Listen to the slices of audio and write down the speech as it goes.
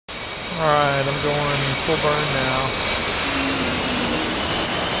Alright, I'm going full burn now.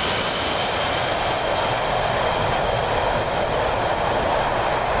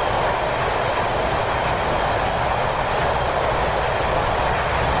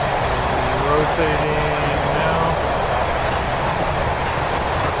 Rotating now.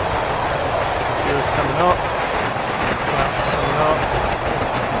 Gears coming up. Flaps coming up.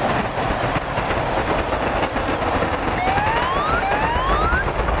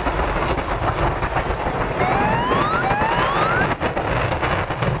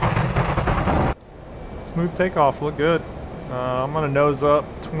 Smooth takeoff, look good. I'm gonna nose up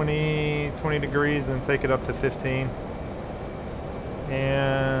 20 degrees and take it up to 15.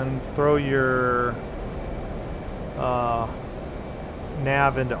 And throw your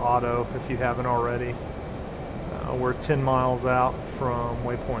nav into auto if you haven't already. We're 10 miles out from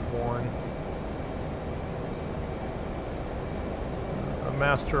waypoint 1.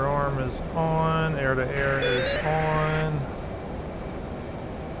 Master arm is on, air to air is on.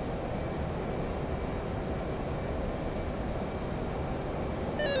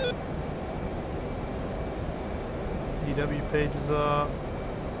 EW page is up.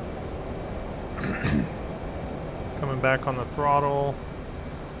 Coming back on the throttle.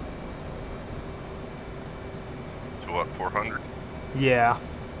 To what, 400? Yeah.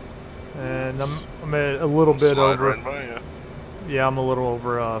 And I'm at a little bit over. Right by you. Yeah, I'm a little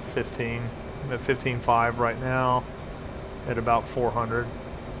over 15. I'm at 15.5 right now at about 400.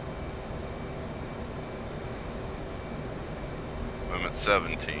 I'm at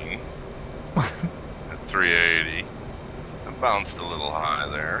 17 at 380. I bounced a little high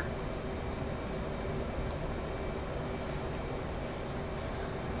there.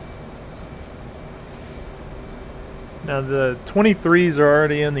 Now the 23s are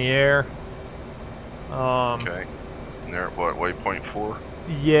already in the air. Okay. And they're at what, waypoint 4?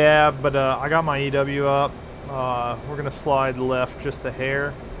 Yeah, but I got my EW up. We're gonna slide left just a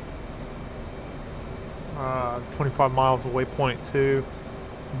hair. 25 miles of waypoint 2.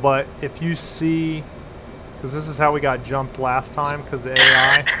 But if you see, because this is how we got jumped last time because the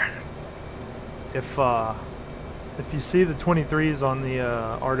AI. If you see the 23s on the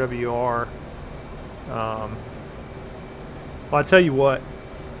RWR, well, I tell you what,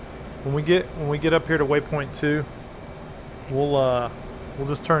 when we get up here to waypoint 2, we'll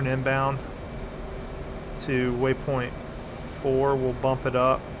just turn inbound to waypoint 4. We'll bump it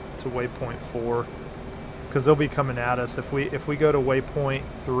up to waypoint 4 because they'll be coming at us. If we go to waypoint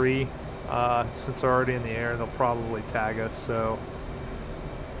 3, since they're already in the air, they'll probably tag us. So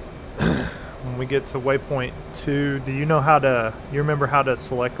when we get to waypoint 2, do you know how to? You remember how to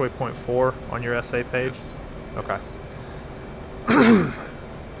select waypoint 4 on your SA page? Okay. Yeah,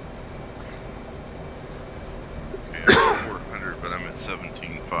 I'm 400, but I'm at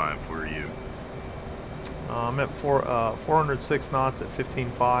 17.5. Where are you? I'm at 406 knots at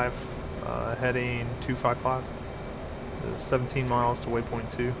 15.5, heading 255. 17 miles to waypoint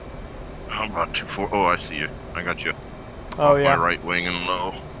 2. I'm about 2.4. Oh, I see you. I got you. Oh, off yeah. My right wing and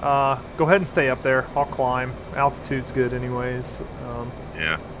low. Go ahead and stay up there. I'll climb. Altitude's good anyways.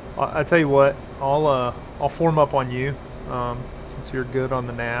 Yeah. I tell you what, I'll form up on you, since you're good on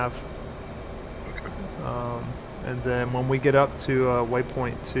the nav. Okay. And then when we get up to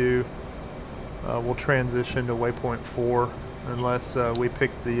waypoint 2, we'll transition to waypoint 4, unless we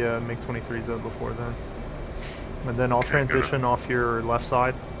pick the MiG-23s up before then. And then I'll transition off your left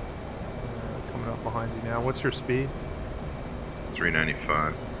side. Coming up behind you now. What's your speed?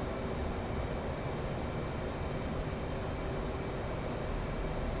 395.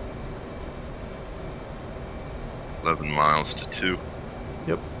 $11 miles to 2.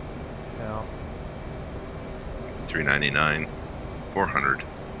 Yep. Yeah. 399. 400.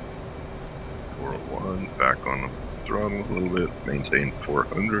 401. Back on the throttle a little bit. Maintain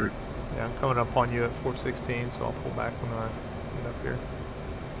 400. Yeah, I'm coming up on you at 416, so I'll pull back when I get up here.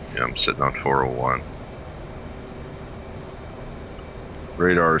 Yeah, I'm sitting on 401.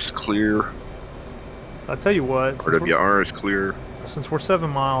 Radar is clear. I'll tell you what. RWR is clear. Since we're 7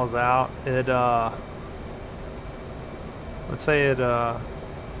 miles out, it let's say at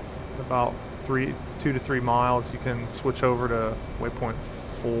about 2 to 3 miles, you can switch over to waypoint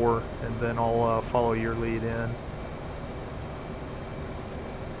 4, and then I'll follow your lead in.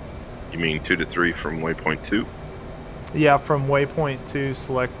 You mean 2 to 3 from waypoint 2? Yeah, from waypoint 2,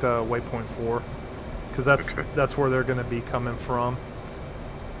 select waypoint 4, because that's where they're going to be coming from.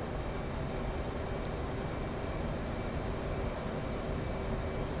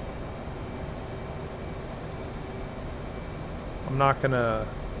 I'm not going to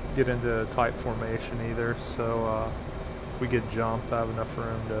get into tight formation either, so if we get jumped, I have enough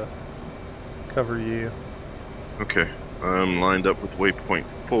room to cover you. Okay. I'm lined up with waypoint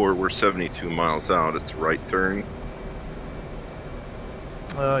 4. We're 72 miles out. It's right turn.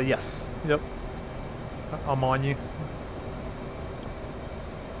 Yes. Yep. I'm on you.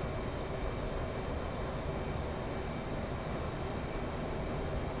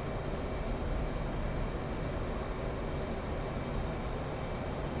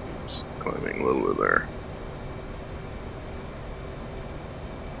 Just climbing a little bit there.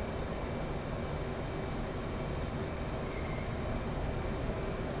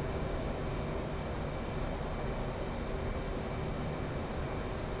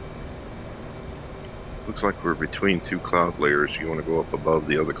 Looks like we're between two cloud layers. You want to go up above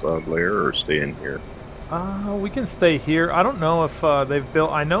the other cloud layer or stay in here? We can stay here. I don't know if they've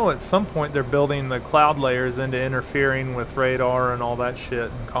built... I know at some point they're building the cloud layers into interfering with radar and all that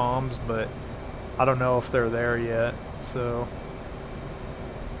shit and comms, but I don't know if they're there yet, so...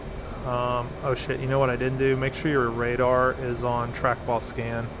 oh shit, you know what I didn't do? Make sure your radar is on trackball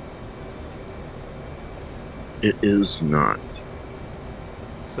scan. It is not.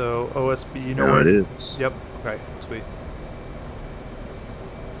 So OSB, you know No, what? it is. Yep. Okay. Sweet.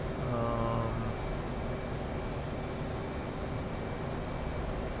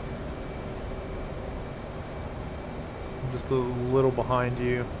 I'm just a little behind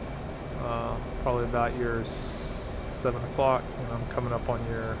you. Probably about your 7 o'clock, and I'm coming up on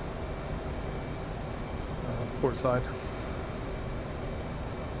your port side,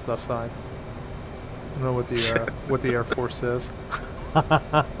 left side. I don't know what the Air Force says.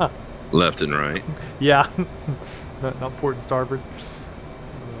 Left and right. Yeah, not port and starboard.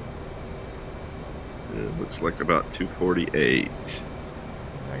 It looks like about 248.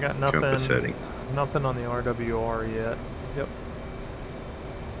 I got Compass heading. nothing on the RWR yet. Yep.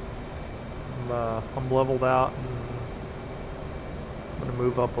 I'm leveled out, and I'm gonna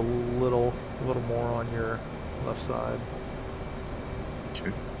move up a little more on your left side.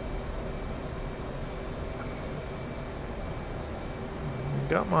 Okay.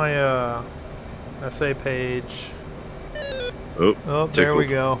 Got my SA page. Oh, there we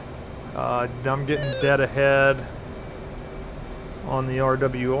go. I'm getting dead ahead on the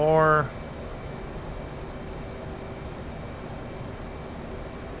RWR.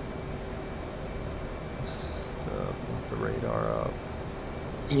 Just put the radar up.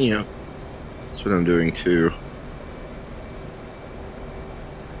 Yeah, that's what I'm doing too.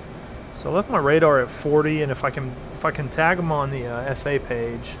 So I left my radar at 40, and if I can tag them on the SA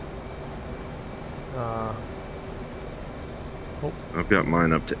page. I've got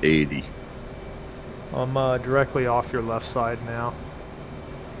mine up to 80. I'm directly off your left side now.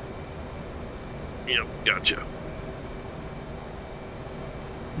 Yep, gotcha.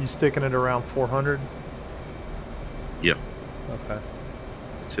 You sticking it around 400? Yeah. Okay.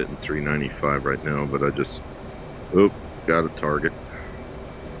 It's hitting 395 right now, but I just... got a target.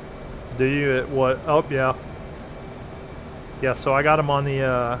 Do you at what? Oh, yeah. Yeah, so I got him on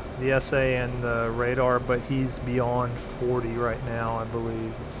the SA and the radar, but he's beyond 40 right now, I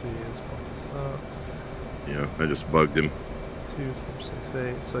believe. Let's see, let's put this up. Yeah, I just bugged him. 2, 4, 6,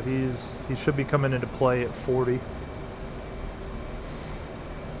 8. So he should be coming into play at 40.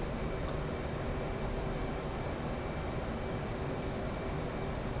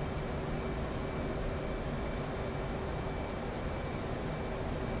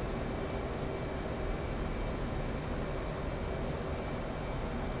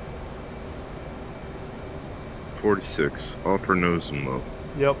 .46, off her nose and low.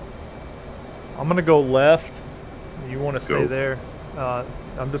 Yep. I'm gonna go left. You want to stay Go. there?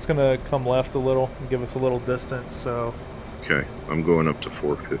 I'm just gonna come left a little and give us a little distance. So. Okay, I'm going up to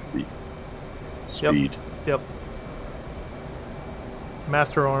 450 speed. Yep.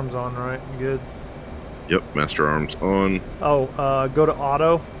 Master arms on, right? Good. Yep, master arms on. Oh, go to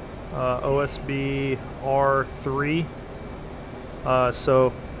auto, OSB R3.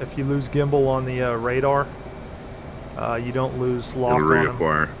 So if you lose gimbal on the radar, you don't lose lock It'll on them.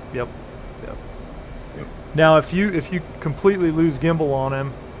 reacquire. Yep. Yep. Now, if you completely lose gimbal on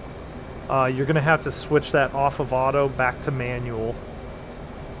him, you're gonna have to switch that off of auto back to manual.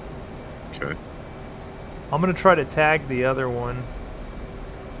 Okay. I'm gonna try to tag the other one.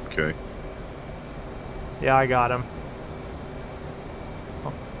 Okay. Yeah, I got him.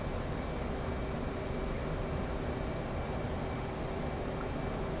 Oh.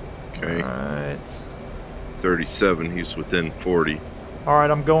 Okay. Alright. 37, he's within 40. Alright,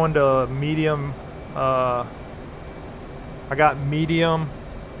 I'm going to medium. I got medium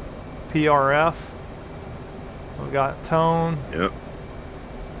PRF. We got tone. Yep.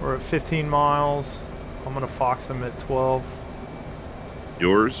 We're at 15 miles. I'm going to fox him at 12.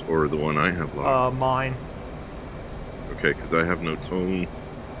 Yours or the one I have locked? Mine. Okay, because I have no tone.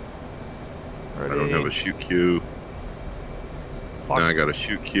 Ready. I don't have a shoot cue. Fox, Now I got a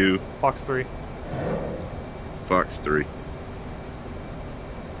shoot cue. Fox 3. Fox 3.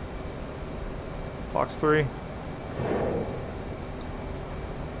 Fox 3.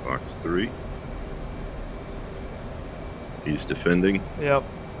 Fox 3. He's defending. Yep.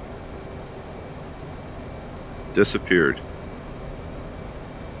 Disappeared.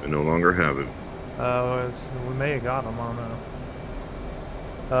 I no longer have him. We may have got him, I don't know.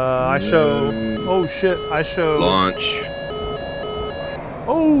 I show... Oh shit, I show... Launch.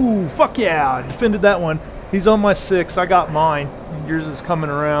 Oh, fuck yeah, I defended that one. He's on my 6, I got mine. Yours is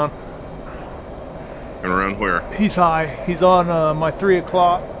coming around. And around where? He's high. He's on my 3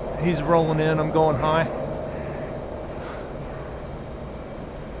 o'clock. He's rolling in, I'm going high.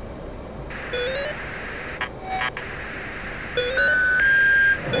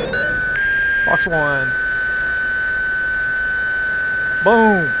 Fox 1.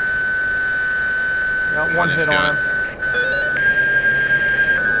 Boom. Got one hit on him.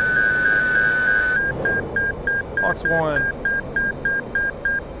 Fox 1.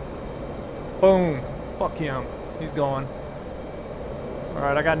 Boom. Fuck him. He's gone.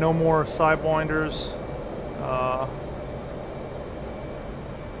 Alright, I got no more sidewinders.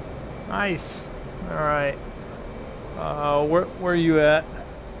 Nice. Alright. Where are you at?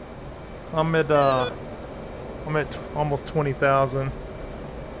 I'm at almost 20,000.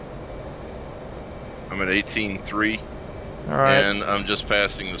 I'm at 18.3. Alright. And I'm just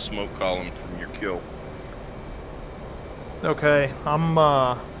passing the smoke column from your kill. Okay, I'm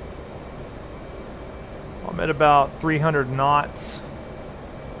at about 300 knots.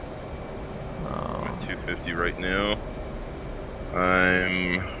 I'm at 250 right now.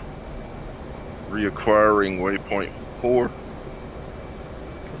 I'm reacquiring waypoint 4.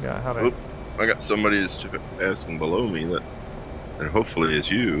 Forgot how to. Oop, I got somebody that's asking below me that, and hopefully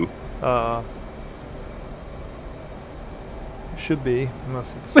it's you. Should be,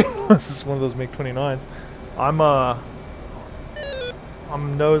 unless it's unless it's one of those MiG-29s. I'm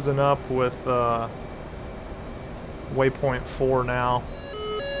nosing up with waypoint 4 now.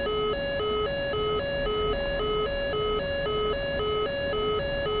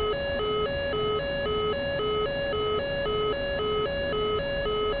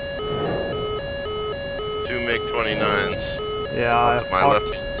 Two MiG-29s. Yeah, Off my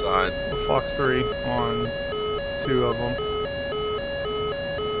left hand side. Fox 3 on 2 of them.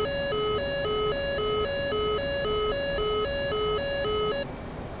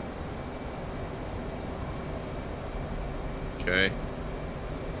 Okay.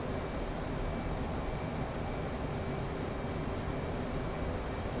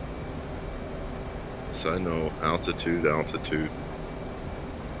 So I know altitude, altitude.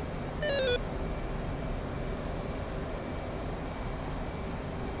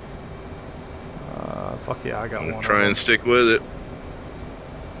 Fuck yeah, I got I'm one. gonna try and stick with it.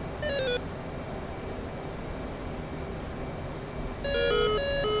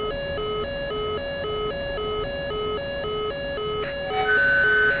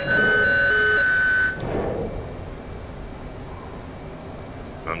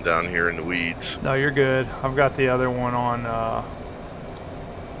 I'm down here in the weeds. No, you're good. I've got the other one on.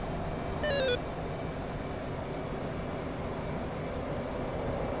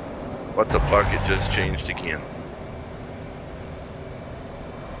 What the fuck? It just changed again.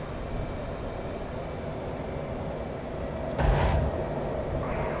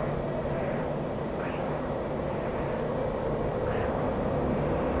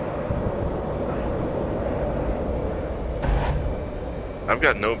 I've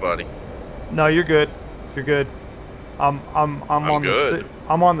got nobody. No, you're good. You're good. I'm on good.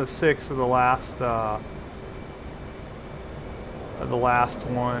 I'm on the 6 of the last one.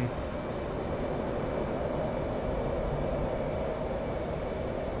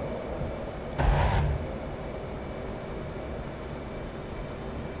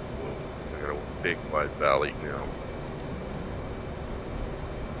 I got a big wide valley now.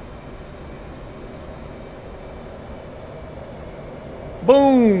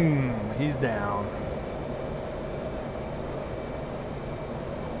 Boom! He's down.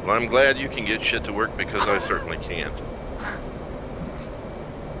 Well, I'm glad you can get shit to work because I certainly can't.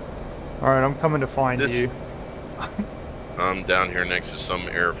 Alright, I'm coming to find you. I'm down here next to some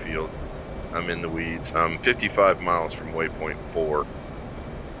airfield. I'm in the weeds. I'm 55 miles from waypoint 4.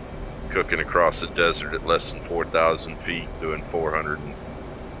 Cooking across the desert at less than 4,000 feet, doing 400 and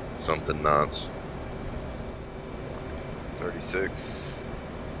something knots.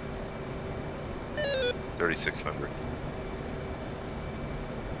 3600.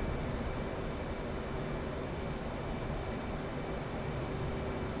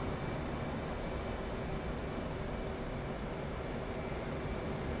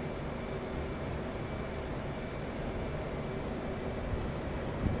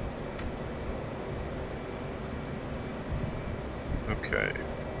 Okay.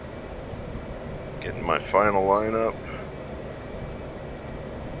 Getting my final lineup.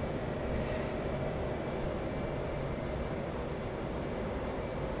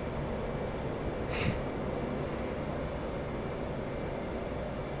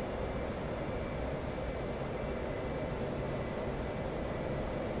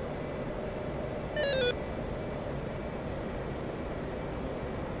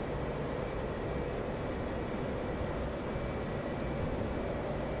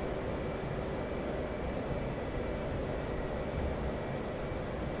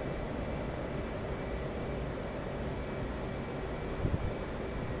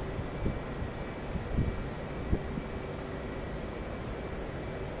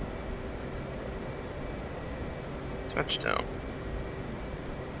 Touchdown.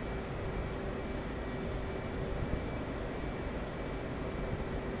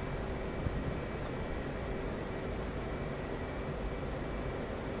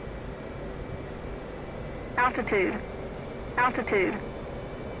 Altitude. Altitude.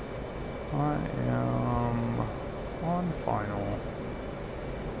 I am on final.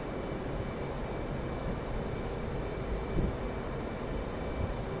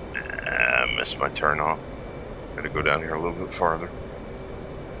 Missed my turn off. Gotta go down here a little bit farther.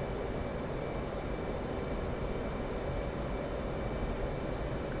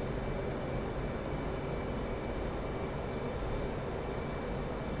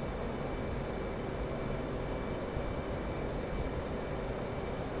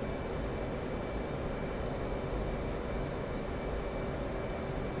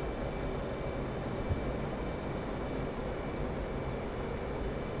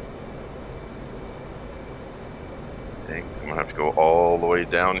 I'm gonna have to go all the way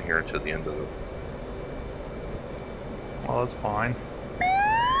down here to the end of the... Oh, that's fine.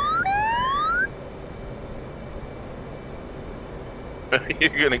 You're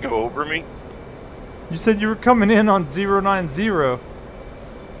gonna go over me? You said you were coming in on 090.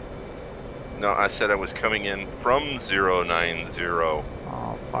 No, I said I was coming in from 090.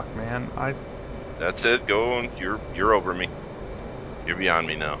 Oh, fuck, man. That's it, go on. You're over me. You're beyond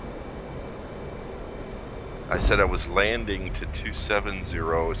me now. I said I was landing to 270.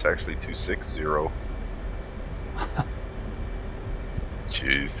 It's actually 260.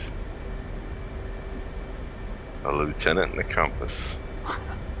 Jeez. A lieutenant and a compass.